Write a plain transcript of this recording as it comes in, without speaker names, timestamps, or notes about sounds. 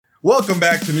Welcome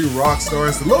back to New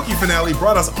Rockstars. The Loki finale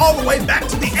brought us all the way back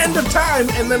to the end of time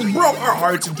and then broke our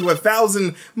hearts into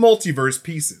 1,000 multiverse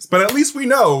pieces. But at least we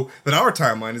know that our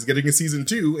timeline is getting a season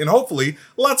 2 and hopefully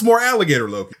lots more alligator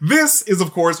Loki. This is,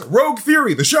 of course, Rogue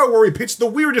Theory, the show where we pitch the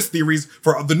weirdest theories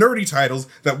for the nerdy titles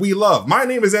that we love. My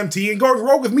name is MT, and going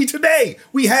rogue with me today,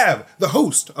 we have the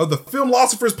host of the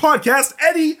Filmlosophers podcast,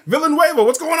 Eddie Villanueva.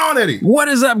 What's going on, Eddie? What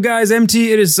is up, guys?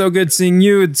 MT, it is so good seeing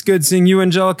you. It's good seeing you,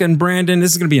 Angelica and Brandon.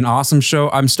 This is going to be an awesome show.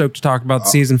 I'm stoked to talk about the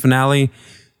season finale.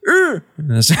 Dude, right?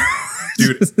 That's the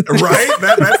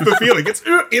feeling. It's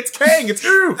Kang. It's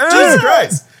Jesus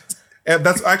Christ. And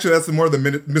that's more of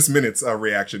the Miss Minutes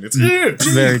reaction. It's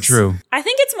very true. I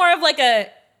think it's more of like a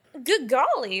good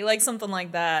golly, like something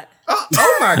like that.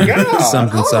 Oh my God.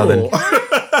 Something southern.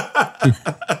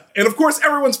 And of course,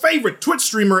 everyone's favorite Twitch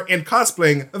streamer and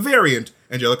cosplaying variant,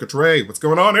 Angelica Trey. What's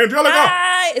going on, Angelica?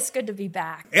 Hi, it's good to be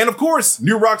back. And of course,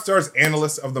 New Rockstars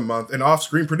Analyst of the Month and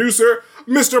off-screen producer,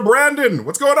 Mr. Brandon.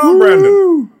 What's going on,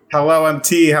 Brandon? Hello,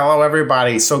 MT. Hello,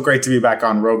 everybody. So great to be back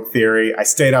on Rogue Theory. I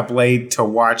stayed up late to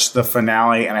watch the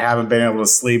finale, and I haven't been able to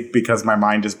sleep because my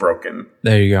mind is broken.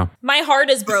 There you go. My heart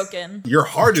is broken. Your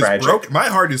heart is broken. My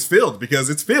heart is filled because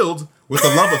it's filled with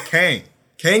the love of Kang.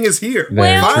 Kang is here.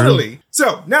 Finally.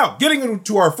 So, now, getting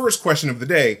into our first question of the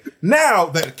day. Now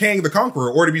that Kang the Conqueror,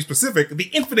 or to be specific, the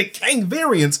infinite Kang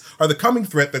variants are the coming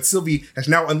threat that Sylvie has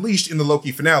now unleashed in the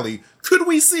Loki finale, could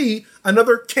we see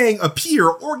another Kang appear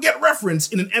or get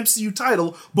referenced in an MCU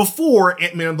title before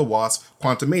Ant-Man and the Wasp: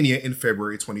 Quantumania in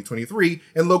February 2023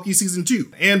 and Loki Season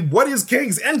 2? And what is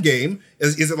Kang's endgame?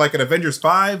 Is it like an Avengers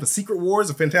 5, a Secret Wars,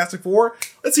 a Fantastic Four?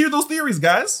 Let's hear those theories,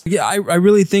 guys. Yeah, I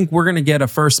really think we're going to get a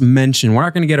first mention. We're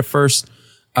not going to get a first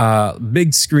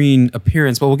big screen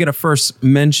appearance, but we'll get a first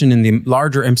mention in the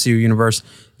larger MCU universe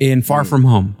in Far From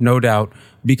Home, no doubt,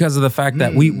 because of the fact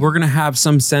that we're going to have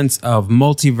some sense of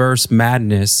multiverse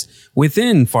madness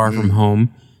within Far From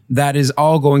Home that is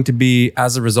all going to be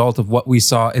as a result of what we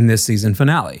saw in this season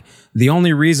finale. The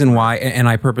only reason why, and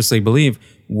I purposely believe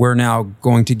we're now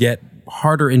going to get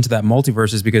harder into that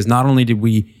multiverse, is because not only did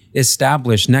we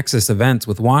establish Nexus events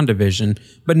with WandaVision,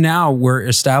 but now we're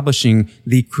establishing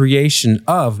the creation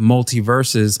of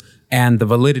multiverses and the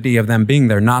validity of them being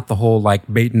there, not the whole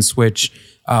like bait and switch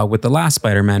with the last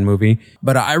Spider-Man movie.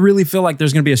 But I really feel like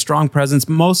there's going to be a strong presence,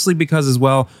 mostly because as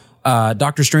well,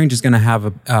 Doctor Strange is going to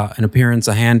have an appearance,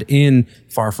 a hand in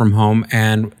Far From Home.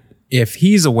 And if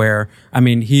he's aware, I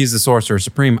mean, he's the Sorcerer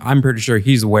Supreme. I'm pretty sure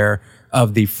he's aware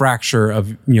of the fracture of,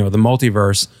 the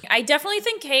multiverse. I definitely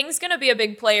think Kang's going to be a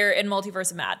big player in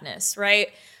Multiverse of Madness, right?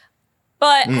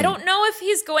 But I don't know if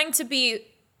he's going to be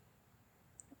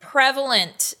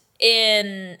prevalent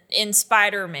in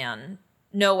Spider-Man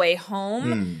No Way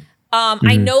Home.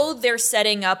 I know they're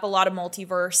setting up a lot of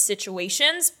multiverse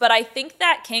situations, but I think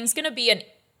that Kang's going to be an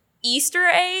Easter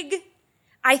egg.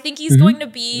 I think he's going to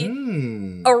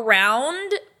be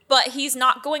around, but he's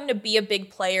not going to be a big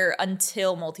player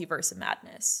until Multiverse of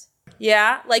Madness.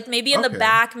 Yeah, like maybe in the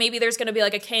back, maybe there's going to be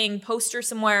like a Kang poster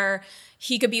somewhere.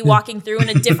 He could be walking through in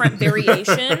a different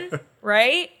variation,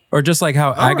 right? Or just like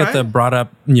how Agatha brought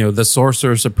up, the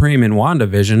Sorcerer Supreme in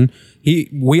WandaVision.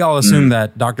 We all assumed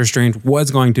that Doctor Strange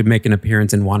was going to make an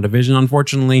appearance in WandaVision.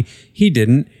 Unfortunately, he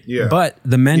didn't. Yeah. But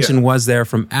the mention was there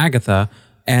from Agatha.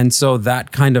 And so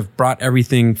that kind of brought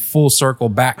everything full circle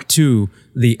back to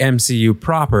the MCU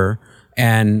proper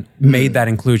and made that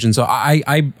inclusion. So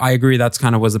I agree. That's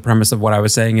kind of was the premise of what I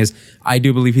was saying is I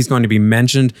do believe he's going to be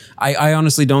mentioned. I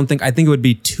honestly don't think, I think it would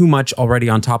be too much already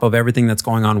on top of everything that's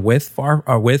going on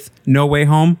with No Way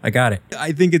Home. I got it.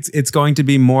 I think it's going to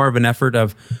be more of an effort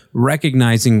of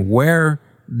recognizing where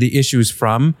the issue's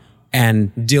from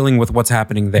and dealing with what's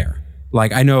happening there.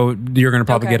 Like, I know you're going to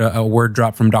probably get a word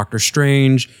drop from Doctor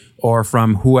Strange or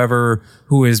from whoever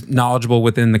who is knowledgeable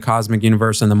within the cosmic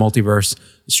universe and the multiverse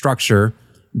structure.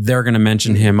 They're going to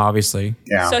mention him, obviously.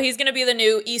 Yeah. So he's going to be the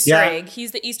new Easter egg.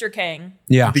 He's the Easter Kang.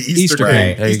 Yeah. The Easter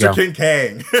Kang. There Easter King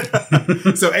Kang.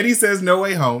 So Eddie says No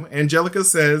Way Home. Angelica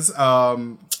says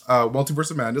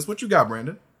Multiverse of Madness. What you got,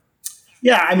 Brandon?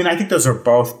 Yeah, I mean, I think those are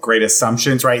both great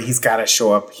assumptions, right? He's got to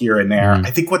show up here and there.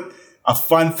 I think a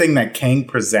fun thing that Kang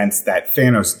presents that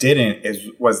Thanos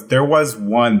didn't was there was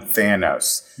one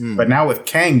Thanos. But now with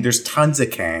Kang, there's tons of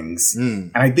Kangs.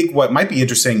 And I think what might be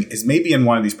interesting is maybe in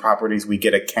one of these properties we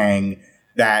get a Kang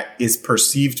that is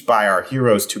perceived by our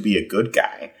heroes to be a good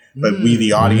guy. But we,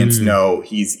 the audience, know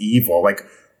he's evil. Like,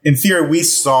 in theory, we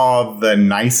saw the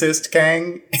nicest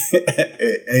Kang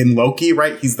in Loki,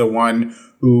 right? He's the one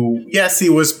who, yes, he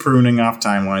was pruning off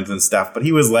timelines and stuff, but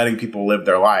he was letting people live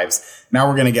their lives. Now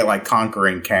we're going to get like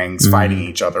conquering Kangs fighting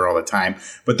each other all the time.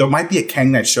 But there might be a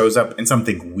Kang that shows up in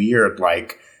something weird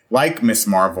like Miss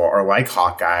Marvel or like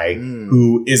Hawkeye,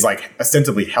 who is like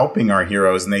ostensibly helping our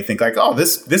heroes, and they think like, oh,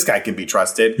 this guy can be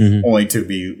trusted, only to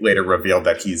be later revealed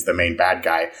that he's the main bad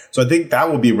guy. So I think that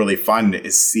will be really fun,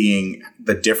 is seeing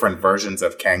the different versions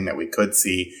of Kang that we could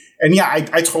see. And yeah,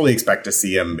 I totally expect to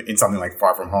see him in something like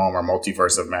Far From Home or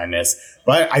Multiverse of Madness.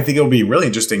 But I think it'll be really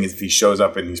interesting if he shows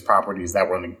up in these properties that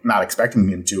we're not expecting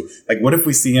him to. Like, what if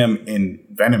we see him in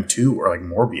Venom 2 or like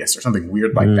Morbius or something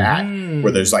weird like that,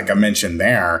 where there's like a mention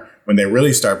there when they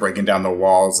really start breaking down the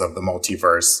walls of the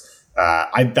multiverse.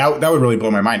 That would really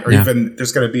blow my mind. Or even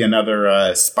there's going to be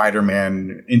another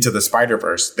Spider-Man Into the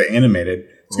Spider-Verse, the animated.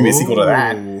 It's going to be a sequel to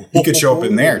that. He could show up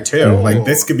in there too. Like,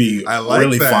 this could be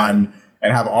really fun.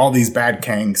 And have all these bad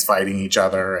Kangs fighting each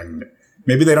other, and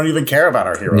maybe they don't even care about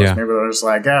our heroes. Yeah. Maybe they're just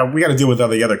like, we got to deal with all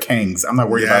the other Kangs. I'm not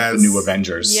worried about the new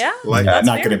Avengers. Yeah, that's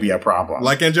not going to be a problem.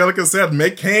 Like Angelica said,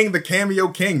 make Kang the cameo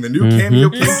king, the new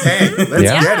cameo king Kang. Let's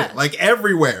get it. Like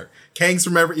everywhere, Kangs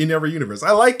from in every universe.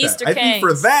 I like that. Easter I think Kangs.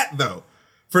 for that though,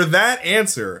 for that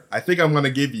answer, I think I'm going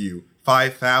to give you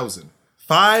 5,000.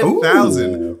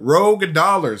 5,000 rogue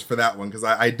dollars for that one, because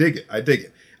I dig it. I dig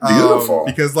it. Beautiful.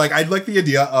 Because like I like the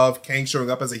idea of Kang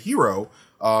showing up as a hero,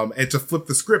 and to flip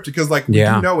the script, because like we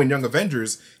do know in Young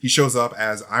Avengers he shows up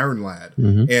as Iron Lad,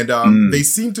 and they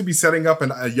seem to be setting up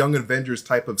a Young Avengers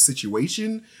type of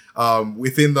situation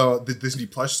within the Disney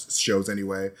Plus shows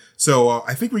anyway. So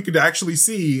I think we could actually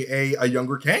see a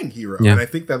younger Kang hero, and I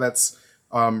think that's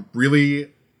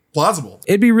really plausible.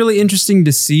 It'd be really interesting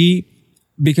to see,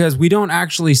 because we don't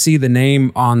actually see the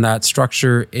name on that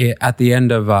structure at the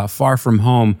end of Far From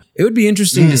Home. It would be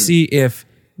interesting to see if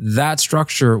that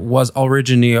structure was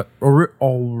already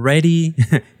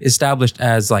established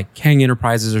as like Kang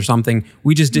Enterprises or something.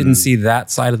 We just didn't see that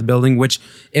side of the building, which,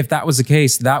 if that was the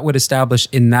case, that would establish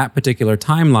in that particular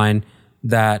timeline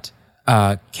that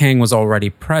Kang was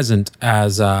already present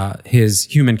as his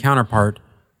human counterpart,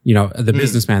 the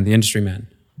businessman, the industry man.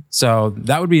 So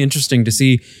that would be interesting to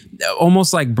see,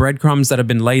 almost like breadcrumbs that have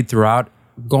been laid throughout,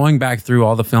 going back through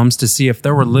all the films to see if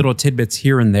there were little tidbits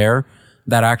here and there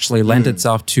that actually lent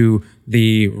itself to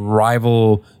the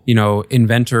rival,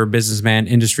 inventor, businessman,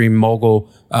 industry mogul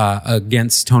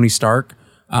against Tony Stark.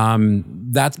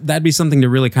 That'd be something to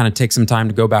really kind of take some time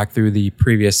to go back through the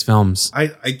previous films.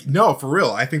 No, for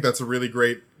real. I think that's a really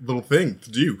great little thing to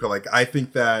do. Like, I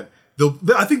think that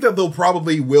they'll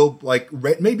probably will like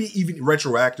maybe even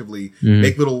retroactively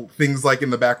make little things like in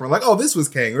the background, like, oh, this was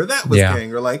Kang or that was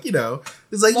Kang, or like,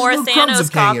 it's like more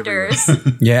Thanos copters.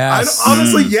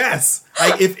 Honestly, yes.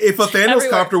 Like if a Thanos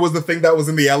copter was the thing that was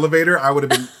in the elevator, I would have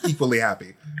been equally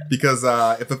happy, because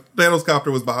if a Thanos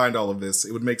copter was behind all of this,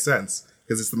 it would make sense,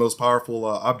 because it's the most powerful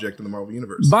object in the Marvel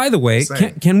universe. By the way,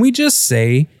 can we just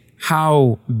say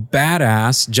how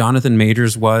badass Jonathan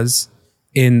Majors was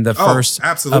in the first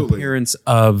appearance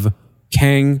of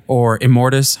Kang or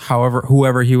Immortus,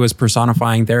 whoever he was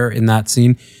personifying there in that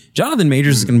scene? Jonathan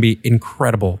Majors is going to be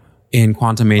incredible in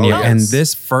Quantumania, and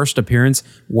this first appearance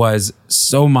was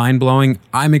so mind-blowing.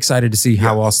 I'm excited to see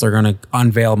how else they're going to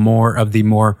unveil more of the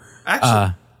more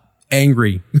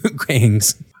angry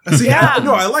Kangs.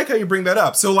 No, I like how you bring that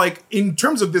up. So, like, in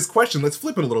terms of this question, let's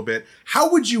flip it a little bit. How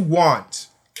would you want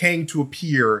Kang to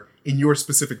appear in your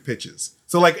specific pitches?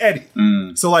 So, like, Eddie.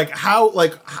 So, like, how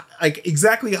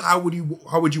exactly how would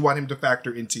you want him to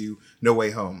factor into No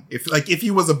Way Home? If he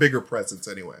was a bigger presence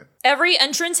anyway. Every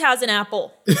entrance has an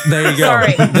apple. There you go.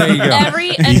 Sorry. There you go. Every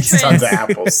entrance, tons of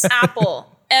apples.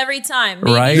 Apple every time.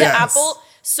 Maybe Right? the Yes. apple.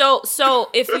 So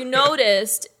if you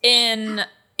noticed in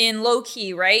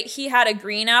Loki, right, he had a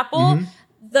green apple.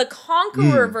 The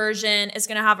Conqueror version is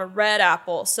going to have a red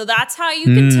apple. So that's how you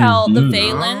can tell the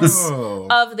valence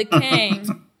of the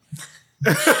Kang.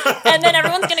 And then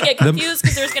everyone's going to get confused,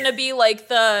 because there's going to be like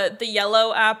the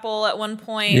yellow apple at one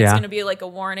point. It's going to be like a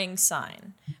warning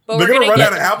sign. But They're we're going to going run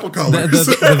out of apple colors.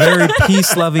 The very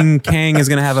peace-loving Kang is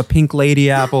going to have a pink lady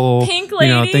apple. Pink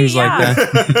lady, things like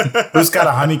that. Who's got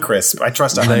a Honeycrisp? I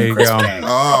trust a There you Honeycrisp go. Kang.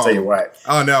 I'll tell you what.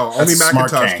 Oh no, only a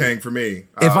smart Macintosh Kang. Kang for me.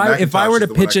 If I were to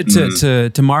pitch it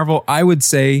to Marvel, I would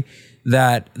say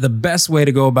that the best way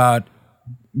to go about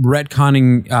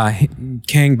retconning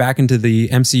Kang back into the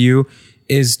MCU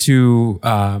is to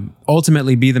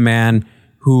ultimately be the man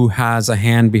who has a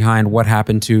hand behind what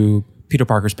happened to Peter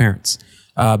Parker's parents.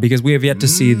 Because we have yet to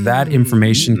see that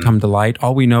information come to light.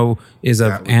 All we know is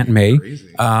of Aunt May.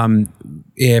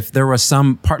 if there was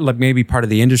some part, like maybe part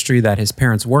of the industry that his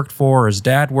parents worked for or his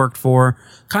dad worked for,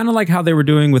 kind of like how they were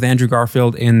doing with Andrew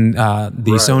Garfield in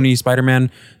the Sony Spider-Man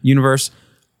universe,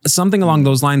 something along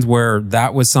those lines where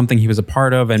that was something he was a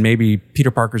part of, and maybe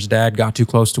Peter Parker's dad got too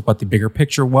close to what the bigger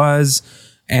picture was.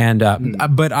 And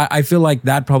but I feel like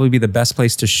that'd probably be the best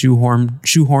place to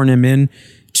shoehorn him in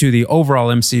to the overall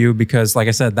MCU, because like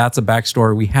I said, that's a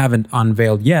backstory we haven't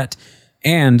unveiled yet,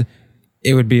 and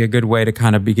it would be a good way to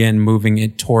kind of begin moving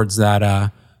it towards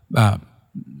that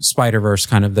Spider-Verse,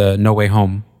 kind of the No Way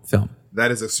Home film.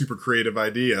 That is a super creative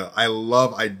idea.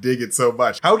 I dig it so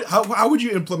much. How would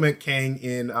you implement Kang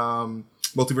in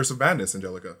Multiverse of Madness,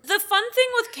 Angelica? The fun thing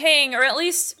with Kang, or at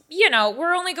least,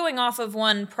 we're only going off of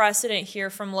one precedent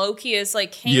here from Loki, is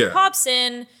like Kang pops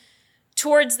in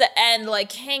towards the end, like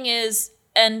Kang is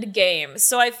Endgame.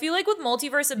 So I feel like with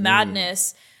Multiverse of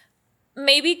Madness,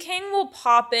 maybe Kang will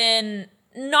pop in,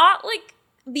 not like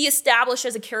be established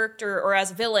as a character or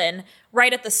as a villain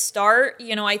right at the start.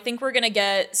 I think we're going to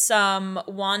get some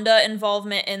Wanda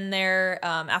involvement in there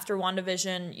after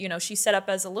WandaVision. She's set up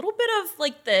as a little bit of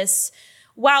like this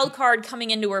wild card coming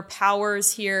into her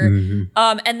powers here.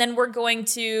 And then we're going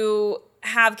to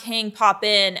have Kang pop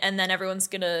in, and then everyone's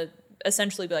going to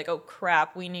essentially be like, oh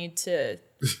crap, we need to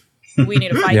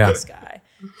fight this guy.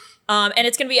 And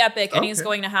it's going to be epic, and he's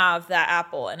going to have that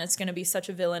apple, and it's going to be such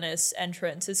a villainous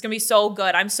entrance. It's going to be so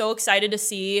good. I'm so excited to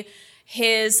see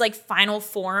his like final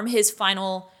form, his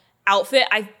final outfit.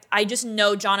 I just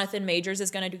know Jonathan Majors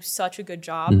is going to do such a good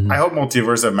job. I hope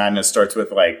Multiverse of Madness starts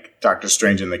with like Doctor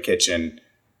Strange in the kitchen,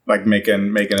 like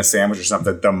making a sandwich or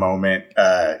something. The moment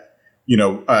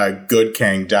good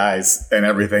Kang dies and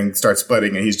everything starts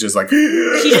splitting, and he's just like,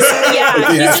 he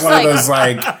has one of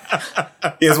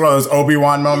those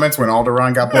Obi-Wan moments when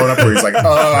Alderaan got blown up, where he's like,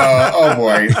 oh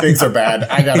boy, things are bad.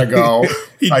 I gotta go.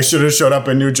 I should have showed up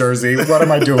in New Jersey. What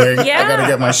am I doing? I gotta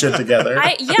get my shit together.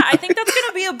 I think that's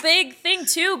gonna be a big thing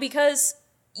too, because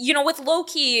with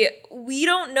Loki, we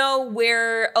don't know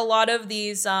where a lot of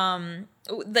these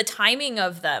the timing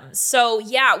of them. So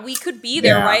we could be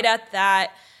there right at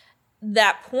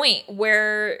that point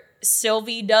where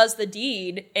Sylvie does the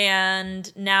deed,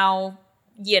 and now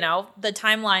the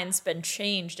timeline's been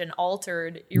changed and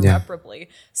altered irreparably.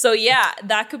 So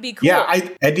that could be cool.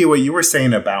 Eddie, what you were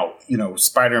saying about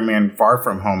Spider-Man Far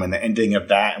From Home and the ending of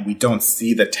that, and we don't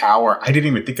see the tower, I didn't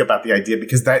even think about the idea,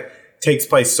 because that takes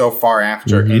place so far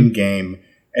after Endgame,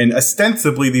 and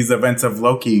ostensibly these events of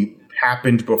Loki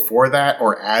happened before that,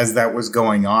 or as that was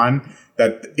going on,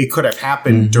 that it could have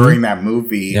happened during that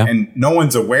movie, and no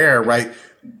one's aware, right?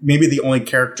 Maybe the only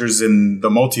characters in the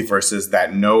multiverses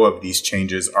that know of these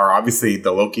changes are obviously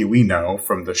the Loki we know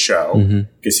from the show,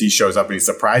 because he shows up and he's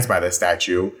surprised by the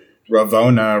statue.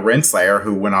 Ravonna Renslayer,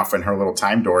 who went off in her little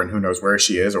time door, and who knows where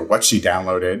she is or what she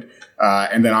downloaded.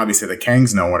 And then obviously the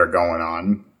Kangs know what are going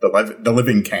on, the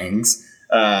living Kangs.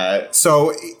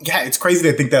 It's crazy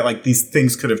to think that like these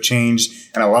things could have changed.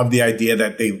 And I love the idea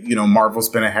that they, Marvel's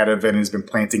been ahead of it and has been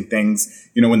planting things.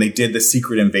 When they did the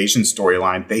Secret Invasion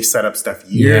storyline, they set up stuff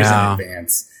years in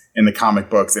advance in the comic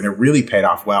books, and it really paid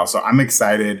off well. So I'm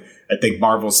excited. I think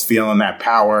Marvel's feeling that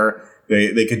power.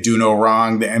 They could do no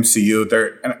wrong. The MCU,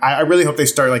 and I really hope they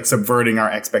start like subverting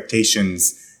our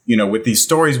expectations, with these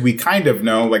stories we kind of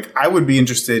know. Like, I would be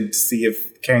interested to see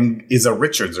if Kang is a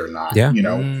Richards or not.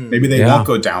 Maybe they won't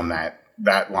go down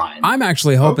that line. I'm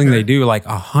actually hoping they do, like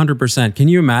 100%. Can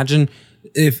you imagine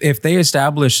if they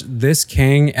establish this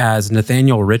Kang as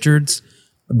Nathaniel Richards,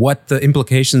 what the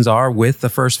implications are with the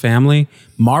first family?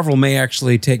 Marvel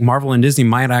and Disney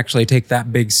might actually take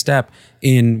that big step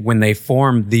in when they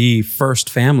form the first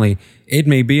family. It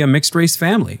may be a mixed race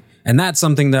family. And that's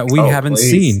something that we haven't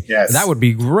seen. Yes. That would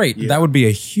be great. Yeah. That would be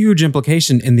a huge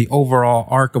implication in the overall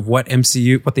arc of what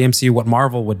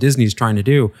Marvel, what Disney's trying to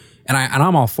do. And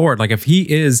I'm all for it. Like, if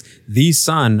he is the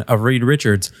son of Reed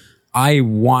Richards, I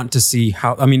want to see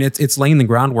how, it's laying the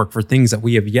groundwork for things that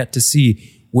we have yet to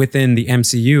see within the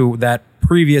MCU that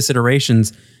previous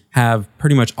iterations have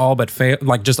pretty much all but failed,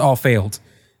 like just all failed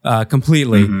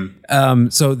completely.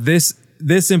 So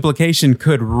this implication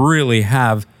could really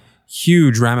have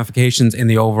huge ramifications in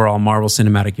the overall Marvel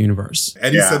Cinematic Universe.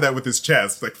 And he said that with his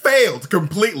chest, like, failed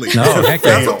completely. No, heck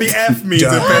that's what the F means in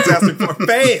Fantastic Four.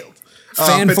 Failed.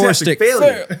 Fan-4-stick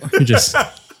failure. Just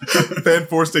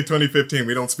Fan-4-stick 2015.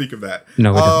 We don't speak of that.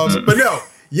 No, we don't. But no,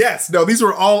 Yes, no, these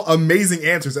were all amazing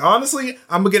answers. Honestly,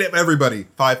 I'm gonna get everybody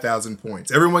 5,000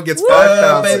 points. Everyone gets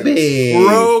 5,000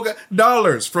 rogue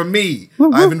dollars from me.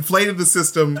 I've inflated the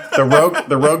system.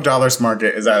 The rogue dollars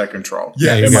market is out of control.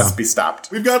 Yeah, it must be stopped.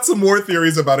 We've got some more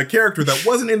theories about a character that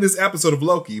wasn't in this episode of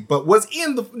Loki, but was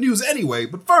in the news anyway.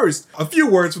 But first, a few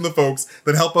words from the folks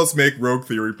that help us make Rogue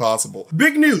Theory possible.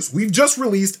 Big news! We've just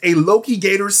released a Loki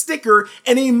Gator sticker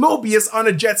and a Mobius on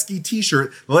a jet ski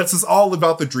t-shirt that lets us all live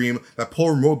out the dream that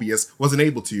poor Mobius wasn't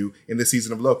able to in this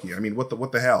season of Loki. I mean, what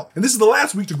the hell? And this is the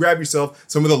last week to grab yourself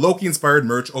some of the Loki-inspired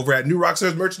merch over at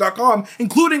newrockstarsmerch.com,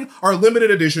 including our limited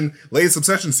edition latest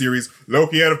Obsession series,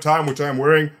 Loki Out of Time, which I'm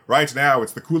wearing right now.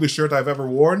 It's the coolest shirt I've ever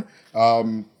worn.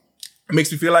 It makes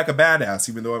me feel like a badass,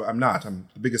 even though I'm not. I'm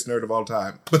the biggest nerd of all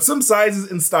time. But some sizes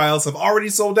and styles have already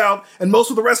sold out, and most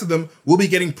of the rest of them will be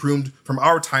getting pruned from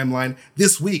our timeline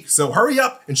this week. So hurry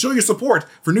up and show your support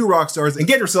for New Rockstars and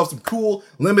get yourself some cool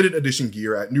limited edition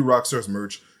gear at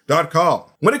newrockstarsmerch.com.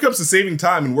 When it comes to saving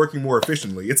time and working more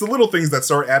efficiently, it's the little things that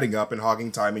start adding up and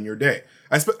hogging time in your day.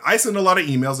 I send a lot of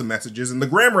emails and messages, and the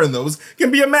grammar in those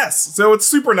can be a mess. So it's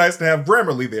super nice to have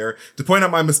Grammarly there to point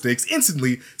out my mistakes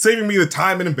instantly, saving me the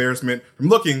time and embarrassment from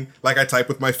looking like I type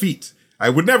with my feet. I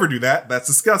would never do that. That's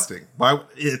disgusting.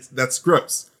 That's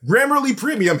gross. Grammarly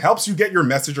Premium helps you get your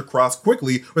message across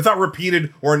quickly without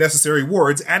repeated or unnecessary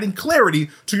words, adding clarity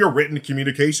to your written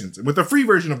communications. And with the free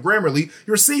version of Grammarly,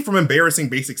 you're safe from embarrassing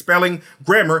basic spelling,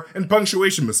 grammar, and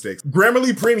punctuation mistakes.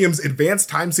 Grammarly Premium's advanced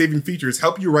time-saving features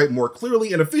help you write more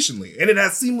clearly and efficiently, and it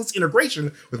has seamless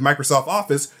integration with Microsoft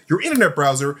Office, your internet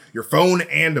browser, your phone,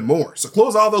 and more. So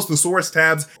close all those thesaurus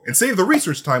tabs and save the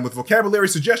research time with vocabulary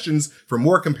suggestions for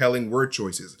more compelling word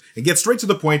choices. And get straight to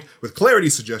the point with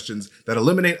clarity suggestions that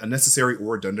eliminate unnecessary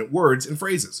or redundant words and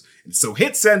phrases. And so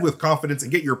hit send with confidence and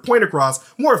get your point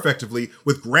across more effectively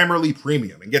with Grammarly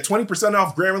Premium. And get 20%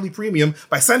 off Grammarly Premium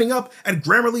by signing up at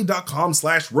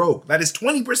Grammarly.com/rogue. That is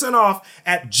 20% off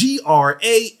at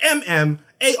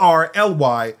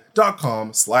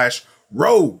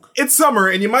GRAMMARLY.com/rogue. It's summer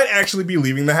and you might actually be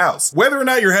leaving the house. Whether or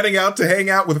not you're heading out to hang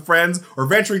out with friends or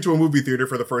venturing to a movie theater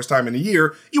for the first time in a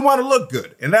year, you want to look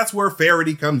good. And that's where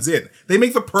Faherty comes in. They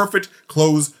make the perfect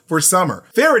clothes for summer.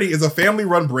 Faherty is a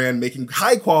family-run brand making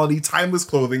high-quality, timeless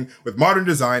clothing with modern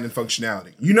design and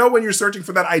functionality. You know when you're searching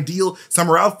for that ideal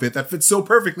summer outfit that fits so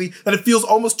perfectly that it feels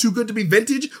almost too good to be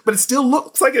vintage, but it still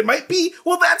looks like it might be?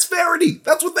 Well, that's Faherty.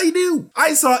 That's what they do.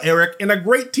 I saw Eric in a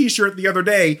great t-shirt the other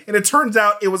day, and it turns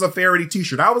out it was a Faherty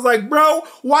t-shirt. I was like, bro,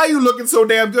 why are you looking so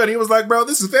damn good? He was like, bro,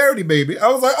 this is Faherty, baby. I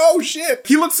was like, oh shit.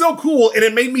 He looked so cool, and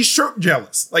it made me shirt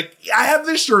jealous. Like, I have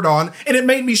this shirt on, and it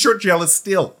made me shirt jealous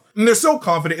still. And they're so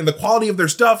confident in the quality of their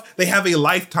stuff, they have a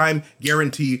lifetime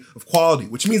guarantee of quality,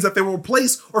 which means that they will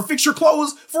replace or fix your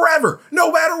clothes forever,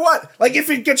 no matter what. Like if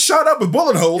it gets shot up with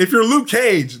bullet holes, if you're Luke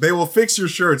Cage, they will fix your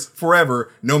shirts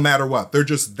forever, no matter what. They're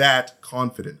just that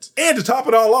confident. And to top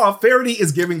it all off, Faherty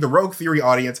is giving the Rogue Theory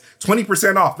audience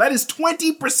 20% off. That is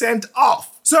 20% off.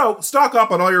 So, stock up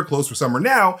on all your clothes for summer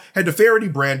now. Head to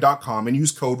FahertyBrand.com and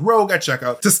use code ROGUE at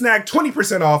checkout to snag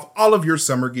 20% off all of your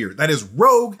summer gear. That is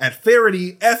ROGUE at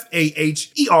Faherty,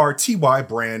 FAHERTY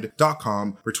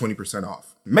brand.com for 20% off.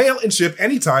 Mail and ship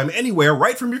anytime, anywhere,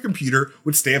 right from your computer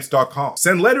with Stamps.com.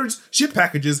 Send letters, ship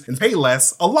packages, and pay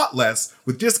less, a lot less,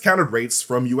 with discounted rates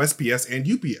from USPS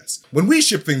and UPS. When we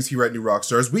ship things here at New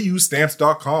Rockstars, we use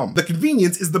Stamps.com. The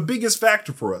convenience is the biggest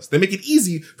factor for us. They make it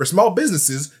easy for small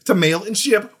businesses to mail and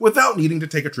ship without needing to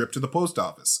take a trip to the post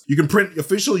office. You can print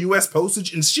official US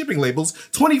postage and shipping labels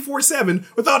 24/7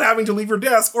 without having to leave your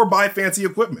desk or buy fancy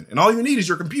equipment. And all you need is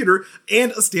your computer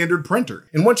and a standard printer.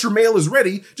 And once your mail is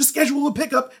ready, just schedule a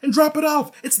pickup and drop it off.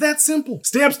 It's that simple.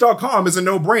 Stamps.com is a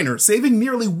no-brainer, saving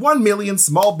nearly 1 million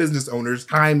small business owners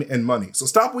time and money. So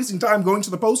stop wasting time going to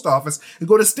the post office and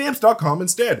go to Stamps.com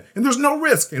instead. And there's no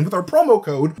risk. And with our promo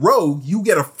code ROGUE, you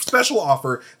get a special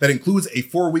offer that includes a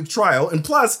 4-week trial and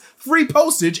plus free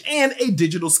postage and a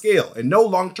digital scale and no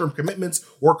long-term commitments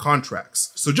or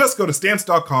contracts. So just go to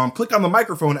Stamps.com, click on the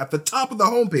microphone at the top of the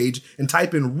homepage and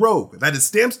type in ROGUE. That is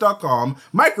Stamps.com,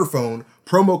 microphone,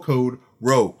 promo code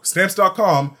ROGUE.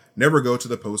 Stamps.com, never go to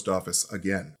the post office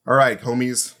again. All right,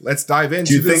 homies, let's dive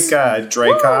into this. Do you think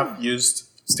Dreykov used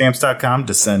Stamps.com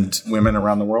to send women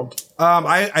around the world?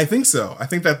 I think so. I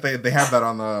think that they have that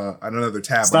on another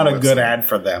tab. It's not a good ad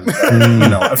for them.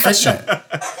 But, efficient.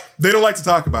 They don't like to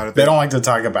talk about it. They don't like to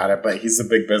talk about it, but he's a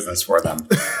big business for them.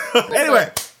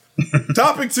 Anyway.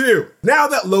 Topic 2. Now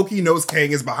that Loki knows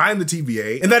Kang is behind the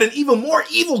TVA and that an even more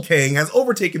evil Kang has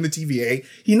overtaken the TVA,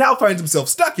 he now finds himself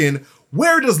stuck in,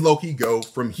 where does Loki go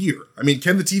from here? I mean,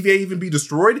 can the TVA even be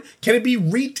destroyed? Can it be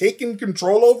retaken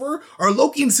control over? Are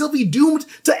Loki and Sylvie doomed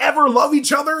to ever love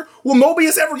each other? Will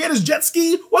Mobius ever get his jet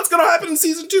ski? What's going to happen in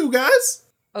season 2, guys?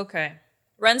 Okay.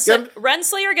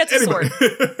 Renslayer gets a sword.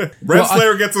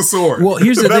 Renslayer gets a sword. Well,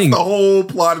 here's the thing. That's the whole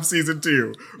plot of season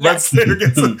 2. Yes. Renslayer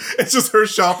gets it's just her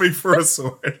shopping for a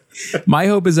sword. My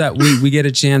hope is that we get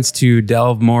a chance to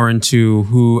delve more into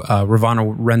who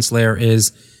Ravonna Renslayer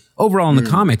is overall in the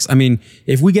comics. I mean,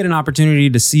 if we get an opportunity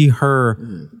to see her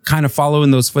kind of follow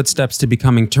in those footsteps to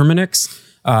becoming Terminatrix,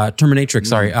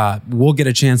 we'll get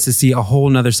a chance to see a whole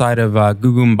nother side of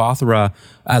Gugu Mbatha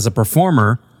as a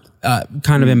performer,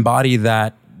 kind of embody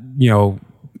that,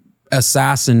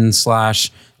 assassin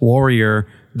 / warrior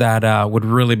that would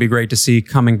really be great to see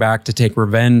coming back to take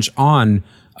revenge on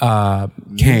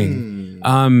Kang.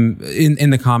 In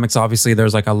the comics, obviously,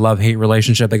 there's like a love-hate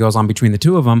relationship that goes on between the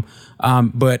two of them.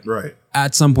 But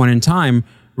at some point in time,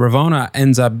 Ravonna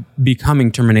ends up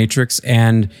becoming Terminatrix,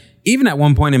 and even at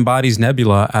one point embodies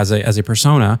Nebula as a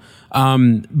persona.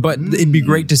 But it'd be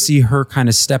great to see her kind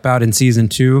of step out in season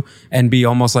 2 and be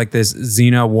almost like this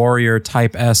Xena warrior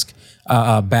type-esque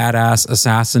badass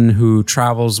assassin who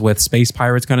travels with space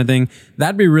pirates kind of thing.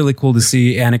 That'd be really cool to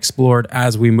see and explored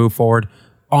as we move forward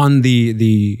on the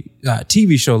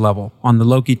TV show level, on the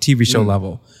Loki TV show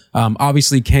level.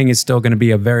 Obviously, Kang is still going to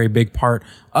be a very big part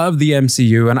of the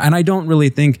MCU. And I don't really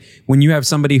think when you have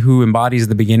somebody who embodies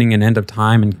the beginning and end of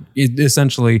time and it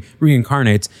essentially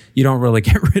reincarnates, you don't really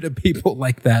get rid of people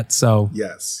like that. So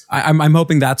yes, I'm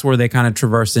hoping that's where they kind of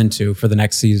traverse into for the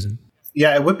next season.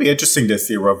 Yeah, it would be interesting to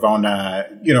see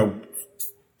Ravonna,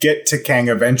 get to Kang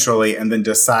eventually and then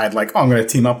decide like, I'm going to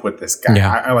team up with this guy.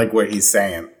 Yeah. I like what he's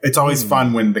saying. It's always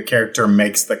fun when the character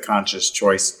makes the conscious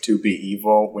choice to be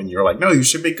evil when you're like, no, you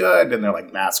should be good. And they're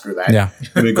like, nah, screw that. Yeah.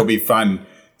 It'll be fun.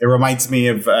 It reminds me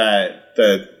of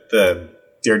the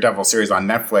Daredevil series on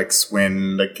Netflix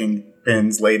when the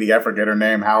Kingpin's lady, I forget her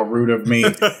name, how rude of me.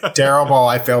 Terrible,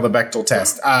 I failed the Bechdel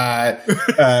test.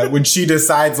 When she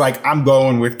decides like, I'm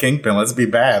going with Kingpin, let's be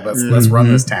bad. Let's run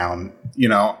this town.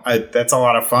 That's a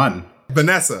lot of fun.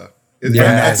 Vanessa. I think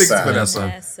it's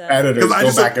Vanessa. Editors,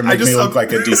 go back and make me look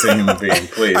like a decent human being,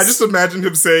 please. I just imagined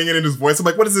him saying it in his voice. I'm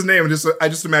like, what is his name? And I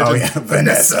just imagine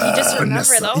Vanessa. You just remember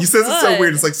Vanessa. it. He says it so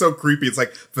weird. It's like so creepy. It's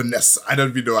like Vanessa. I don't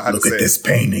even know how to say it. Look at this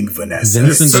painting, Vanessa.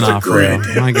 Vincent D'Onofrio.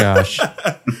 Oh my gosh.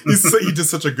 He did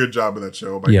such a good job of that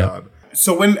show. Oh my God.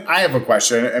 So when I have a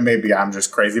question, and maybe I'm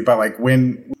just crazy, but like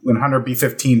when Hunter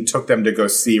B-15 took them to go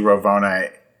see Ravonna,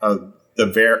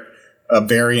 a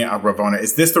variant of Ravonna.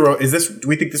 Do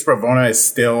we think this Ravonna is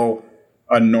still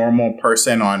a normal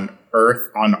person on Earth,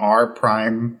 on our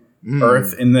prime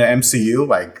Earth in the MCU?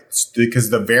 Like, because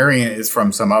the variant is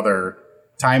from some other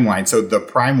timeline. So the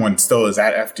prime one still is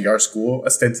at FDR school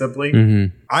ostensibly.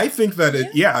 I think that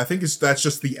that's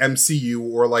just the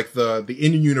MCU or like the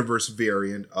in-universe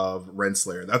variant of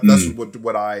Renslayer. That's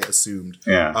what I assumed.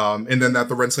 Yeah. And then that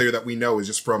the Renslayer that we know is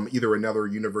just from either another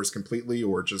universe completely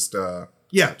or just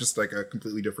just like a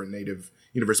completely different native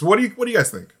universe. What do you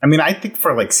guys think? I mean, I think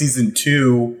for like season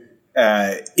 2,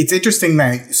 it's interesting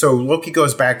that so Loki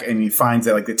goes back and he finds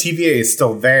that like the TVA is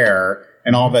still there,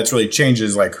 and all that's really changed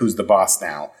is like who's the boss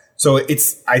now. So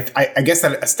it's I guess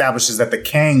that establishes that the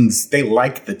Kangs, they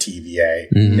like the TVA.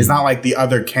 It's not like the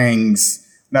other Kangs,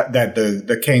 not that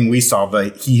the Kang we saw, the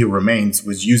He Who Remains,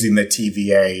 was using the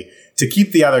TVA to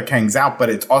keep the other Kangs out, but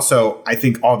it's also, I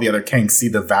think all the other Kangs see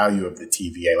the value of the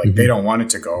TVA. Like they don't want it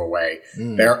to go away.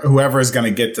 Whoever is going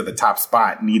to get to the top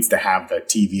spot needs to have the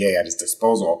TVA at his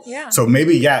disposal. Yeah. So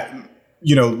maybe,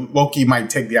 Loki might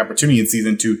take the opportunity in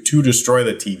season 2 to destroy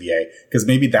the TVA, because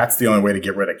maybe that's the only way to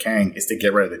get rid of Kang is to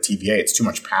get rid of the TVA. It's too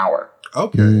much power.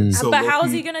 Okay. So but Loki how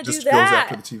is he going to do just that?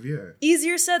 goes after the TVA.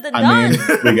 Easier said than I done.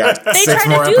 mean, we got They 6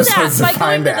 try more to do episodes that to by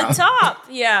going find to out. the top.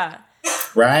 Yeah.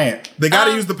 Right. They got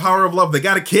to use the power of love. They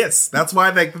got to kiss. That's why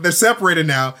they're separated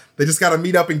now. They just got to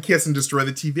meet up and kiss and destroy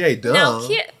the TVA. Duh. Now,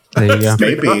 There you go.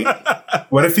 Maybe.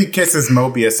 What if he kisses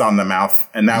Mobius on the mouth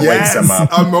and that wakes him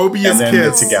up? A Mobius and then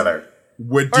kiss they're together.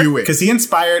 would do it. Because he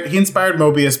inspired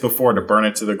Mobius before to burn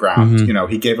it to the ground.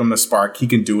 He gave him the spark. He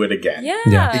can do it again.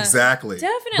 Yeah. Exactly.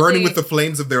 Definitely. Burning with the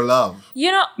flames of their love.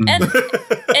 And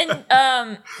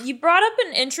you brought up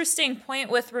an interesting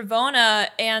point with Ravonna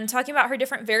and talking about her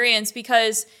different variants,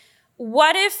 because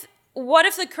what if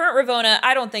the current Ravonna,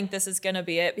 I don't think this is going to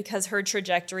be it because her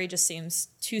trajectory just seems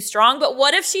too strong, but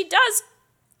what if she does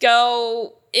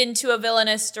go into a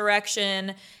villainous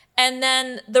direction, and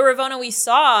then the Ravonna we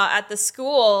saw at the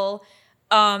school,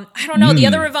 I don't know, the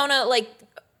other Ravonna, like,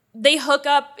 they hook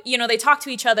up, they talk to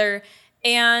each other,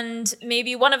 and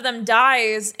maybe one of them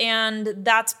dies, and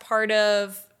that's part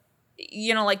of,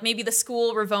 like maybe the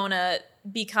school Ravonna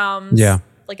becomes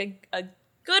like a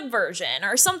good version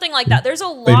or something like that. There's a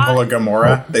lot. They pull a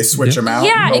Gamora. They switch them out.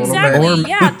 Yeah,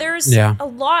 exactly. Or, there's a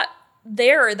lot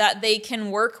there that they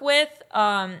can work with.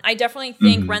 I definitely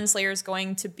think Renslayer is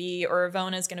going to be, or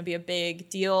Ravonna is going to be a big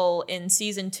deal in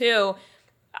season 2.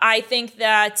 I think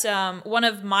that one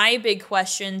of my big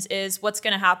questions is what's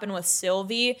going to happen with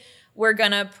Sylvie. We're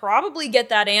going to probably get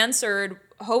that answered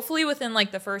hopefully within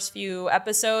like the first few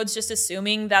episodes, just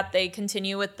assuming that they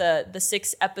continue with the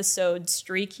 6 episode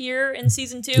streak here in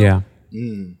season 2. Yeah.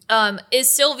 Is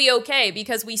Sylvie okay?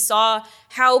 Because we saw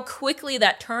how quickly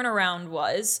that turnaround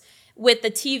was with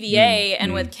the TVA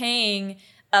and with Kang,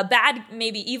 a bad,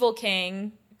 maybe evil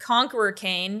Kang, Conqueror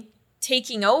Kang,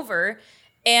 taking over.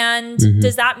 And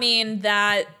does that mean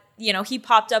that, he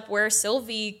popped up where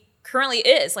Sylvie currently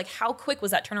is? Like, how quick was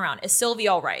that turnaround? Is Sylvie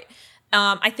all right?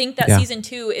 I think that season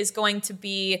 2 is going to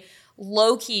be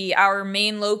Loki, our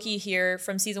main Loki here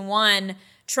from season 1,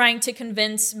 trying to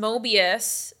convince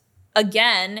Mobius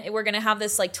again. We're going to have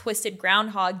this like twisted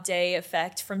Groundhog Day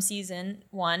effect from season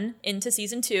 1 into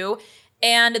season 2.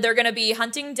 And they're going to be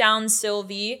hunting down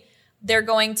Sylvie. They're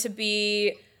going to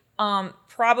be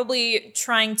probably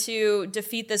trying to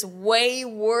defeat this way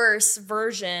worse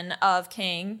version of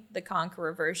Kang, the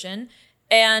Conqueror version.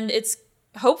 And it's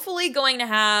hopefully going to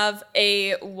have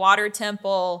a water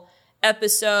temple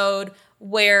episode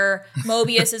where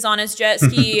Mobius is on his jet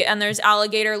ski and there's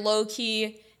alligator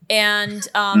Loki, and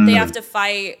they have to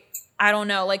fight, I don't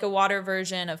know, like a water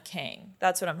version of Kang.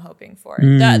 That's what I'm hoping for.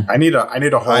 I need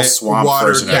a whole swamp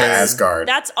version of Asgard.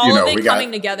 That's all of it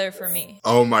coming together for me.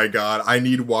 Oh my god, I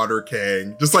need Water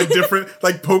Kang. Just like different,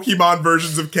 like Pokemon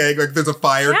versions of Kang. Like there's a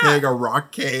Fire Kang, a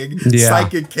Rock Kang,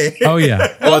 Psychic Kang. Oh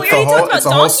yeah. Well, it's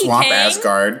a whole swamp Kang.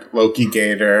 Asgard, Loki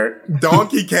Gator.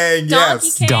 Donkey Kang,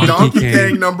 yes. Donkey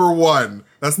Kang number 1.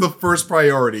 That's the first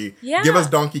priority. Yeah. Give us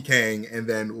Donkey Kang, and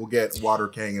then we'll get Water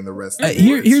Kang and the rest.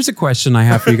 Here's a question I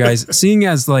have for you guys. Seeing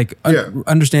as like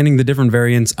understanding the different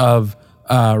variants of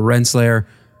Renslayer,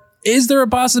 is there a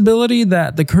possibility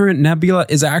that the current Nebula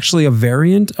is actually a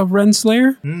variant of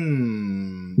Renslayer?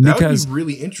 That would be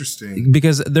really interesting.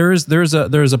 Because there's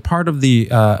a part of the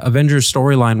Avengers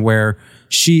storyline where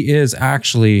she is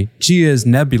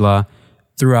Nebula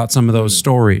throughout some of those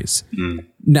stories.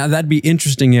 Now, that'd be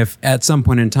interesting if at some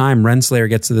point in time, Renslayer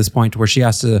gets to this point where she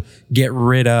has to get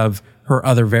rid of her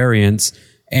other variants,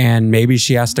 and maybe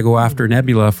she has to go after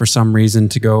Nebula for some reason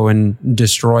to go and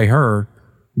destroy her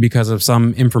because of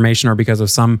some information or because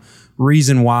of some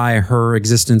reason why her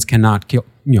existence cannot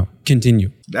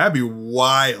continue. That'd be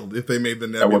wild if they made the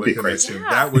Nebula connection.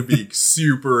 That would be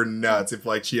super nuts if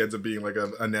like she ends up being like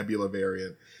a Nebula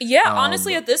variant. Yeah,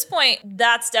 honestly, at this point,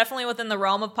 that's definitely within the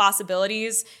realm of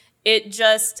possibilities. It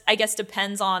just, I guess,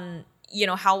 depends on,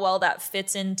 how well that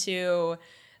fits into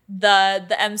the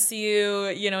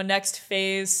MCU, next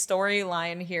phase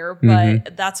storyline here.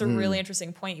 But that's a really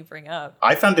interesting point you bring up.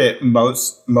 I found it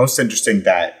most interesting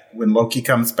that when Loki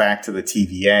comes back to the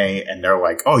TVA and they're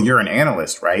like, oh, you're an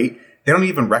analyst, right? They don't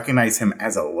even recognize him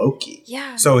as a Loki.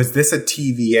 Yeah. So is this a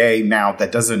TVA now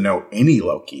that doesn't know any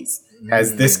Lokis?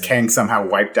 Has this Kang somehow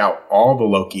wiped out all the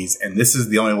Lokis, and this is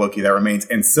the only Loki that remains?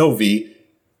 And Sylvie,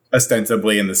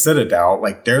 ostensibly in the Citadel,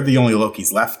 like they're the only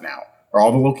Lokis left now. Are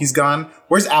all the Lokis gone?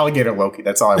 Where's Alligator Loki?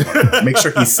 That's all I want. Make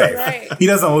sure he's safe. Right. He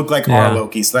doesn't look like our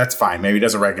Loki, so that's fine. Maybe he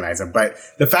doesn't recognize him. But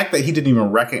the fact that he didn't even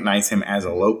recognize him as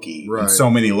a Loki, and so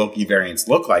many Loki variants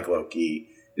look like Loki,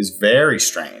 is very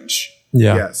strange.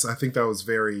 Yeah. Yes, I think that was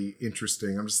very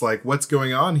interesting. I'm just like, what's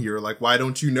going on here? Like, why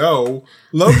don't you know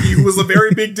Loki, who was a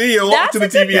very big deal to the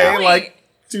TVA like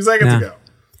 2 seconds ago?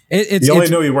 You only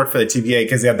knew he worked for the TVA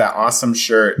because he had that awesome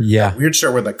shirt. Yeah. That weird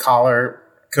shirt where the collar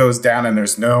goes down and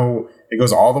it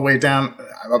goes all the way down.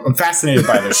 I'm fascinated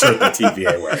by the shirt the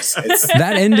TVA wears.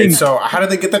 That ending. So how did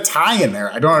they get the tie in there?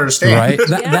 I don't understand. Right.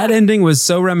 That ending was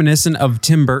so reminiscent of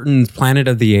Tim Burton's Planet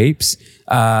of the Apes.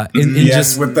 In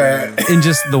just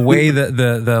the way that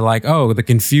the like, the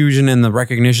confusion and the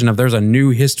recognition of there's a new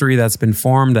history that's been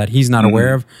formed that he's not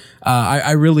aware of.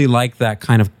 I really like that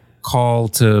kind of call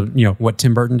to, what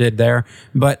Tim Burton did there.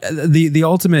 But the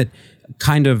ultimate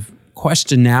kind of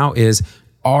question now is,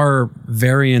 are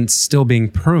variants still being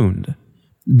pruned?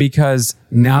 Because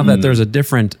now that there's a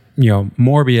different,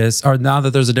 Morbius, or now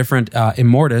that there's a different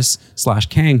Immortus /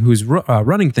 Kang who's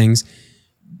running things,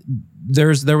 there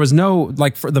was no,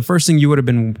 like, for the first thing you would have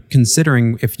been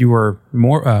considering if you were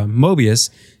Mobius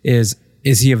is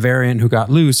he a variant who got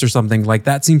loose or something? Like,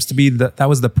 that seems to be that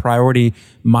was the priority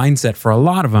mindset for a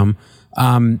lot of them.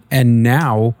 And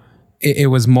now it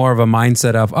was more of a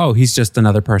mindset of, oh, he's just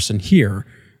another person here.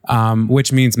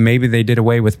 Which means maybe they did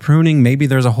away with pruning. Maybe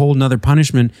there's a whole nother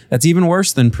punishment that's even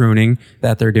worse than pruning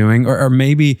that they're doing. Or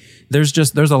maybe there's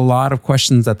a lot of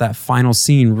questions that final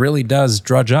scene really does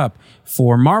drudge up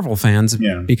for Marvel fans.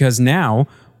 Because now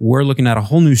we're looking at a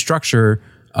whole new structure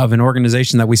of an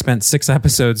organization that we spent 6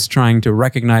 episodes trying to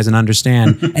recognize and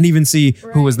understand and even see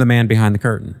who was the man behind the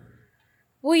curtain.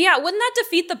 Well, yeah, wouldn't that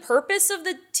defeat the purpose of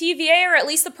the TVA, or at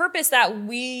least the purpose that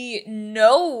we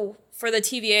know for the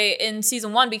TVA in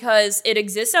season 1, because it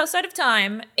exists outside of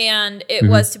time and it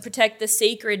was to protect the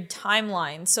sacred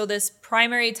timeline. So this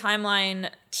primary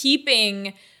timeline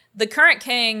keeping the current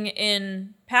Kang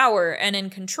in power and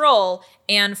in control,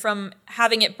 and from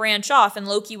having it branch off, and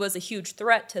Loki was a huge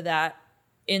threat to that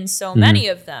in so many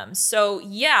of them. So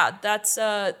yeah, that's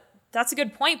a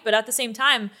good point, but at the same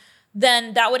time,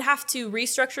 then that would have to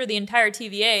restructure the entire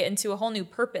TVA into a whole new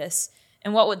purpose.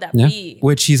 And what would that be?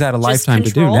 Which he's had a lifetime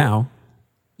to do now.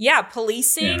 Yeah,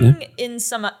 policing in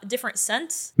some different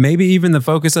sense. Maybe even the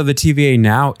focus of the TVA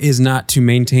now is not to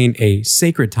maintain a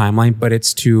sacred timeline, but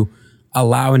it's to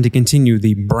allow and to continue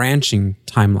the branching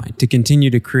timeline, to continue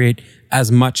to create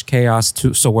as much chaos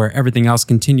so where everything else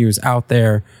continues out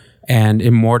there and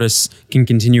Immortus can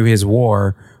continue his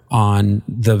war on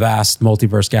the vast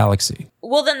multiverse galaxy.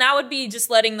 Well, then that would be just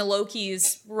letting the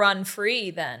Lokis run free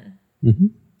then.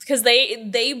 Because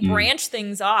they branch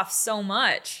things off so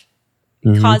much,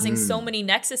 causing so many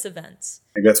Nexus events.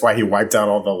 And that's why he wiped out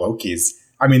all the Lokis.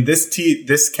 I mean,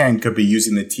 this Kang could be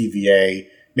using the TVA.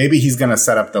 Maybe he's going to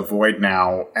set up the Void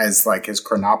now as like his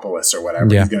Chronopolis or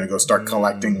whatever. He's going to go start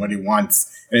collecting what he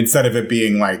wants. And instead of it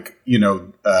being like,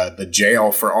 the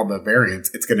jail for all the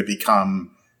variants, it's going to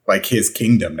become like his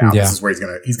kingdom now. This is where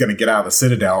he's gonna get out of the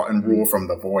Citadel and rule from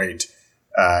the Void,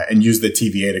 and use the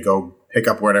TVA to go pick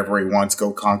up whatever he wants,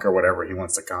 go conquer whatever he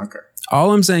wants to conquer.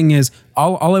 All I'm saying is,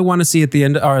 all I want to see at the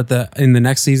end, or in the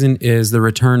next season, is the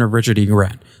return of Richard E.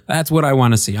 Grant. That's what I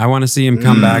want to see. I want to see him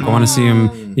come back. I want to see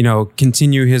him,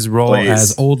 continue his role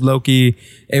as old Loki.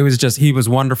 It was just, he was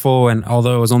wonderful, and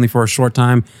although it was only for a short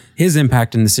time, his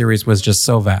impact in the series was just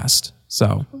so vast.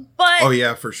 So. But, oh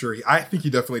yeah, for sure. I think he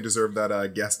definitely deserved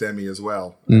that guest Emmy as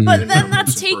well. But then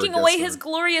that's taking away his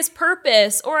glorious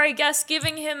purpose, or I guess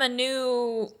giving him a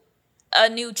new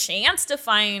chance to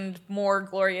find more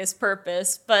glorious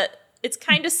purpose. But it's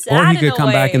kind of sad. Or he could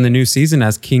come back in the new season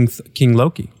as King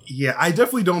Loki. Yeah, I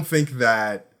definitely don't think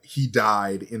that he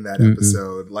died in that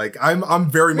episode. Like, I'm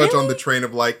very much on the train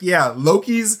of like, yeah,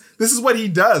 this is what he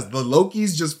does. The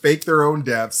Lokis just fake their own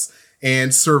deaths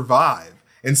and survive.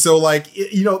 And so, like,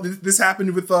 this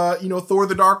happened with, Thor: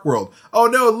 The Dark World. Oh,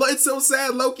 no, it's so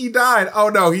sad. Loki died. Oh,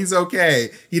 no, he's okay.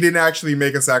 He didn't actually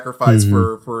make a sacrifice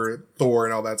for Thor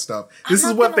and all that stuff. This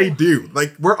is what they do.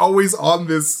 Like, we're always on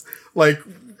this, like,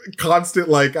 constant,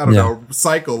 like, I don't know,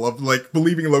 cycle of, like,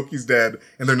 believing Loki's dead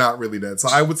and they're not really dead. So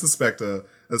I would suspect a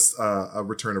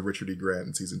return of Richard E. Grant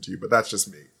in season 2, but that's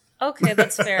just me. Okay,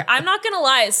 that's fair. I'm not gonna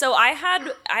lie. So I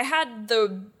had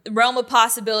the realm of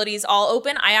possibilities all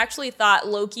open. I actually thought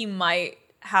Loki might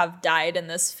have died in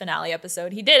this finale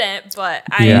episode. He didn't, but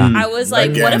I was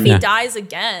like, what if he dies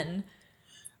again?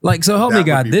 Like, so help me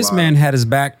God, this man had his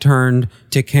back turned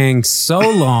to Kang so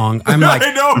long. I'm like,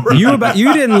 I know, right?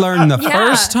 you didn't learn the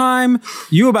first time.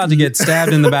 You about to get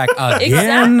stabbed in the back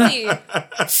again?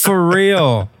 Exactly. For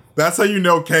real. That's how you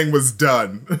know Kang was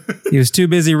done. He was too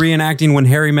busy reenacting when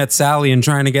Harry met Sally and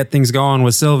trying to get things going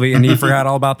with Sylvie, and he forgot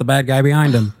all about the bad guy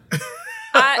behind him.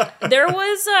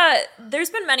 There's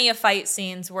been many a fight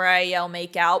scenes where I yell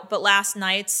 "make out," but last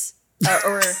night's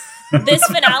or this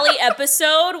finale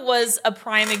episode was a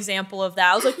prime example of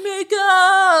that. I was like, "Make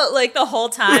out!" like the whole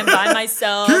time by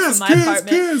myself in my apartment.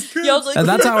 Kiss. Yo, I was like, And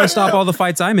that's how I stop all the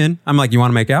fights I'm in. I'm like, you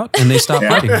want to make out? And they stop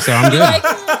fighting, so I'm good. like,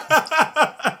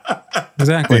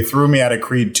 Exactly. They threw me out of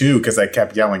Creed 2 because I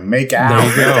kept yelling, make out. There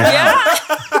you go. yeah.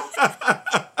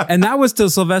 And that was to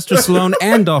Sylvester Stallone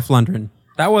and Dolph Lundgren.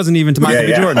 That wasn't even to Michael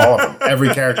B. Jordan. All of them. Every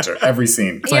character, every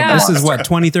scene. It's like, this is what,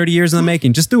 20, 30 years in the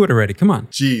making. Just do it already. Come on.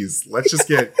 Jeez, let's just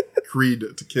get Creed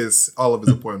to kiss all of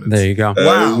his opponents. There you go.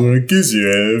 Wow. Kiss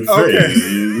you. Okay.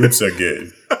 Lips are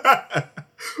good.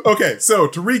 Okay, so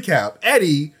to recap,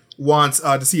 Eddie wants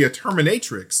to see a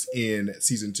Terminatrix in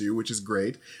season 2, which is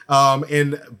great.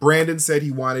 And Brandon said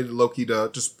he wanted Loki to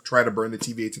just try to burn the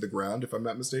TVA to the ground, if I'm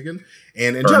not mistaken.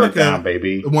 And Angelica down,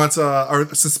 baby. wants or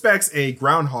suspects a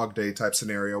Groundhog Day type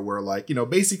scenario where, like,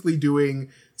 basically doing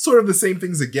sort of the same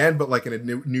things again, but like in a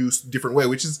new different way,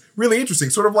 which is really interesting.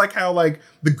 Sort of like how like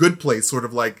The Good Place sort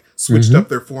of like switched up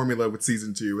their formula with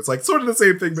season 2. It's like sort of the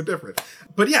same thing, but different.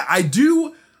 But yeah, I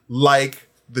do like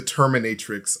the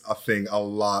Terminatrix thing a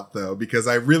lot, though, because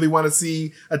I really want to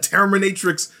see a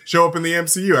Terminatrix show up in the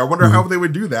MCU. I wonder how they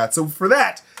would do that. So for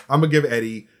that, I'm going to give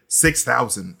Eddie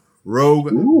 6,000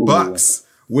 Rogue bucks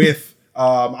with,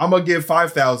 I'm going to give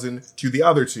 5,000 to the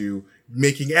other two,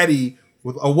 making Eddie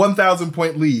with a 1,000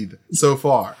 point lead so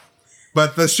far.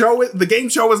 But the game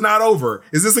show is not over.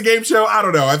 Is this a game show? I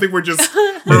don't know. I think we're just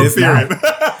fearing.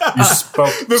 You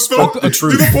spoke the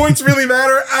truth. Do the points really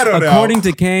matter? I don't know. According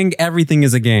to Kang, everything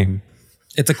is a game.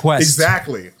 It's a quest.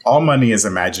 Exactly. All money is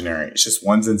imaginary. It's just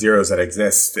ones and zeros that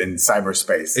exist in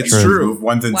cyberspace. It's true. Move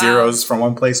ones and zeros from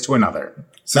one place to another.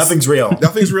 Nothing's real.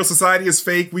 Nothing's real. Society is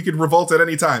fake. We could revolt at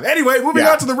any time. Anyway, moving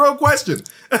on to the Rogue question.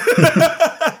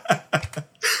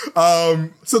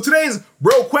 So today's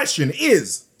Rogue question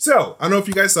is... So, I don't know if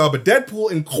you guys saw, but Deadpool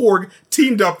and Korg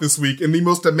teamed up this week in the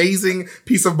most amazing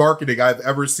piece of marketing I've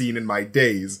ever seen in my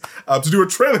days to do a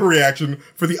trailer reaction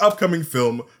for the upcoming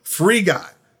film Free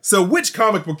Guy. So, which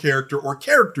comic book character or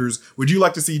characters would you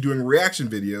like to see doing reaction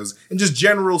videos and just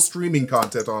general streaming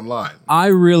content online? I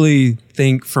really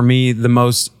think, for me, the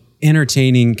most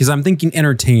entertaining, because I'm thinking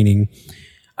entertaining,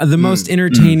 the most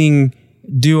entertaining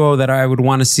duo that I would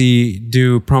want to see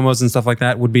do promos and stuff like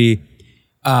that would be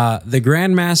the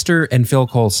Grandmaster and Phil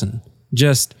Coulson.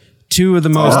 Just two of the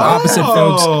most opposite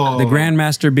folks. The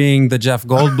Grandmaster being the Jeff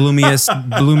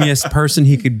Goldblumiest person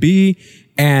he could be,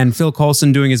 and Phil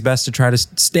Coulson doing his best to try to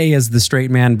stay as the straight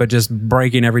man, but just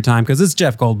breaking every time because it's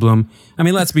Jeff Goldblum. I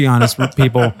mean, let's be honest with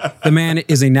people. The man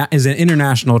is an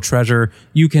international treasure.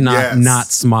 You cannot not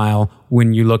smile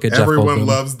when you look at Jeff Goldblum. Everyone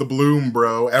loves the bloom,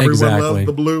 bro. Everyone loves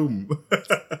the bloom.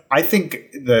 I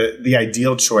think the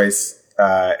ideal choice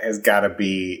has got to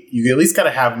be, you at least got to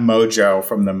have Mojo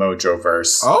from the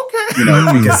Mojoverse.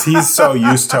 Okay. Because he's so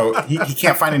used to, he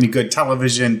can't find any good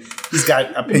television. He's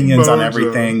got opinions on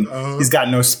everything. He's got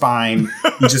no spine.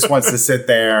 He just wants to sit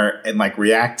there and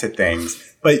react to things.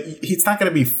 But it's not going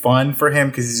to be fun for him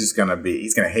because he's going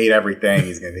to hate everything.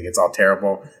 He's going to think it's all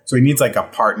terrible. So he needs a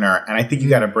partner. And I think you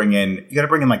got to bring in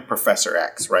Professor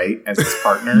X, right? As his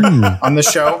partner on the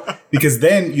show. Because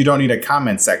then you don't need a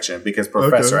comment section because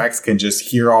Professor X can just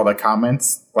hear all the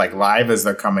comments live as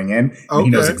they're coming in. And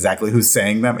he knows exactly who's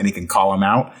saying them and he can call them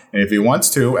out. And if he wants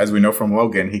to, as we know from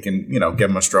Logan, he can, give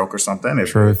them a stroke or something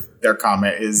if their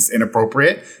comment is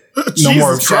inappropriate. No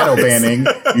more shadow banning.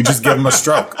 You just give them a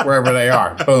stroke wherever they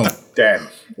are. Boom, dead.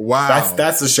 Wow.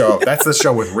 That's the show. That's the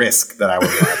show with Risk that I would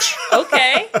watch.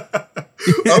 Okay.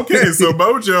 Okay, so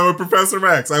Mojo and Professor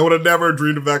X. I would have never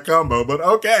dreamed of that combo, but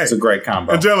okay. It's a great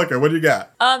combo. Angelica, what do you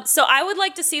got? So I would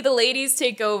like to see the ladies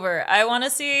take over. I want to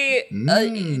see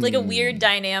a weird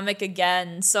dynamic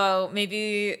again. So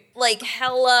maybe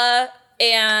Hela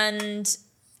and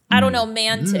I don't know,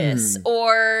 Mantis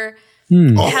or Oh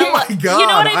my God. You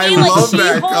know what I mean? I love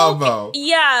that She-Hulk. combo.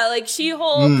 Yeah,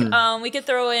 She-Hulk. We could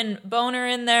throw in Boner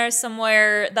in there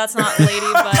somewhere. That's not lady,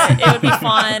 but it would be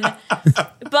fun.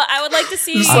 But I would like to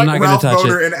see... I'm not Ralph gonna touch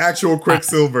Boner it. and actual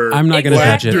Quicksilver. I'm not going to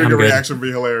touch it. Doing I'm a good. reaction would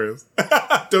be hilarious.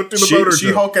 Don't do the Boner joke.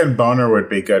 She-Hulk and Boner would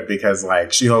be good because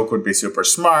She-Hulk would be super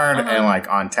smart and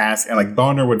on task. And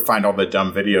Boner would find all the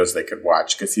dumb videos they could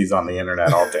watch because he's on the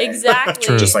internet all day.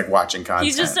 Exactly. Just watching content.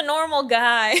 He's just a normal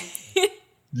guy.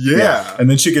 Yeah. And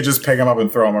then she could just pick him up and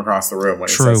throw him across the room when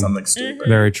he says something stupid.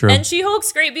 Very true. And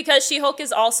She-Hulk's great because She-Hulk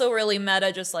is also really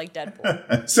meta, just like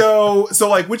Deadpool. So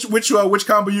which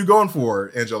combo you going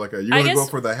for, Angelica? You want to go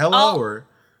for the Hela or?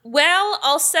 Well,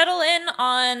 I'll settle in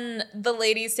on the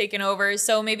ladies taking over.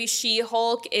 So maybe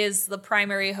She-Hulk is the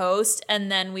primary host, and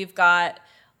then we've got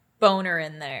Boner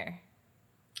in there.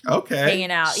 Okay.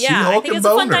 Hanging out. She-Hulk Yeah, I think and it's a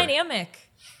fun Boner. dynamic.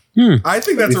 I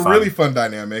think that's a fun. really fun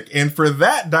dynamic, and for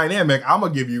that dynamic, I'm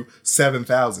gonna give you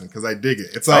 7,000 because I dig it.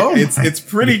 It's it's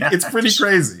pretty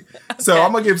crazy. So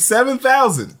I'm gonna give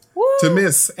 7,000 to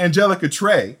Miss Angelica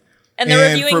Trey, And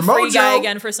they're reviewing for Free Guy Mojo-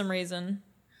 again for some reason.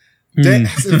 and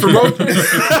for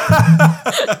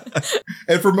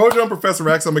Mojo and Professor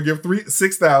X, I'm gonna give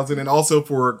 6,000, and also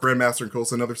for Grandmaster and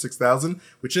Coulson another 6,000,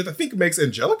 which I think makes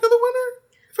Angelica the winner.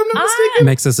 If I'm not mistaken.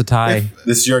 Makes us a tie.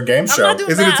 This is your game show. not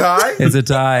doing Is it a math. tie? It's a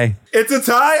tie. It's a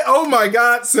tie? Oh my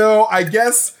God. So I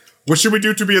guess, what should we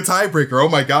do to be a tiebreaker? Oh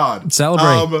my God. Celebrate.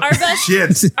 Our best,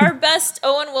 Shit. our best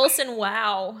Owen Wilson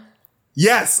wow.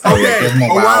 Yes. yeah, Okay. give him a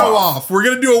a wow wow off. We're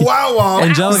going to do a wow off.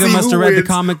 Angelica See must who have read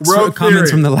the wins Rogue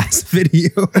comments Theory. from the last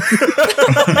video.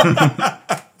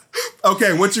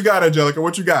 Okay. What you got, Angelica?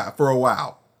 What you got for a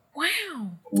wow?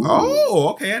 Wow. Oh,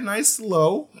 okay. A nice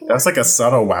low. That's a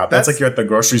subtle wow. That's like you're at the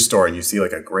grocery store and you see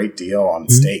a great deal on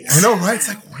steaks. I know, right? It's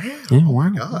like, wow. Yeah, wow.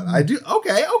 God, I do.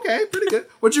 Okay. Pretty good.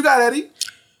 What you got, Eddie?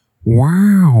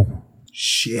 Wow.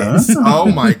 Shit.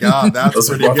 Oh my God. That's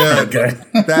pretty good.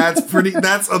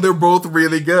 They're both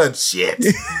really good. Shit.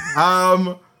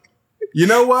 You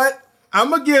know what? I'm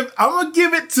gonna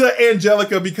give it to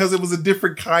Angelica because it was a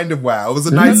different kind of wow. It was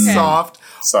a nice, soft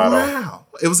wow.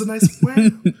 It was a nice wow. We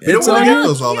don't really get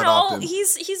those all that often.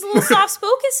 He's a little soft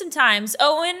spoken sometimes.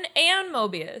 Owen and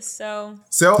Mobius. So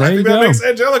I think that makes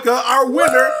Angelica our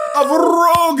winner of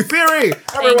Rogue Theory.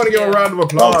 Everyone give a round of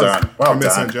applause for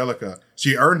Miss Angelica.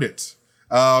 She earned it.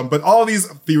 But all these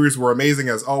theories were amazing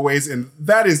as always, and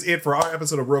that is it for our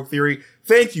episode of Rogue Theory.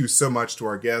 Thank you so much to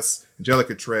our guests,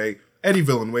 Angelica Trey, Eddie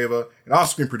Villanueva, and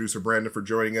off-screen producer Brandon for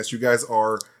joining us. You guys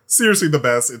are seriously the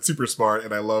best. It's super smart,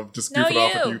 and I love just goofing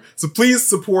off with you. So please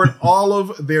support all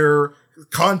of their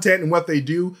content and what they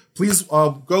do. Please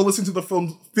go listen to the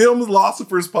Film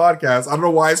Philosophers podcast. I don't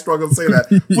know why I struggle to say that.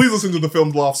 Please listen to the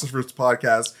Film Philosophers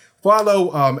podcast.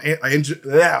 Follow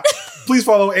please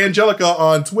follow Angelica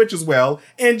on Twitch as well,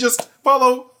 and just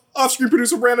follow off-screen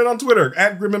producer Brandon on Twitter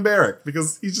at Grim and Barrick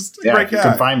because he's just a great guy. You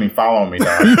can find me. Follow me,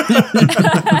 dog.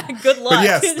 Good luck. But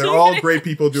yes, they're all great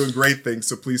people doing great things,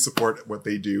 so please support what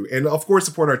they do. And of course,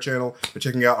 support our channel by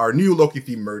checking out our new Loki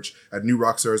theme merch at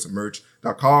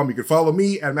newrockstarsmerch.com. You can follow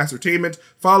me at Mastertainment.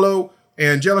 Follow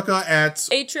Angelica at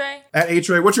A-Tray. At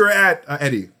A-Tray. What's your at,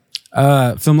 Eddie?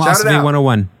 Philosophy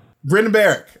 101. Brendan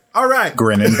Barrick. All right.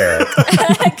 Grin and Barrick.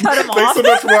 Cut him off. Thanks so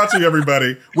much for watching,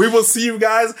 everybody. We will see you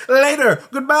guys later.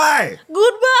 Goodbye.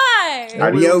 Goodbye.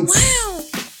 Adios. Wow.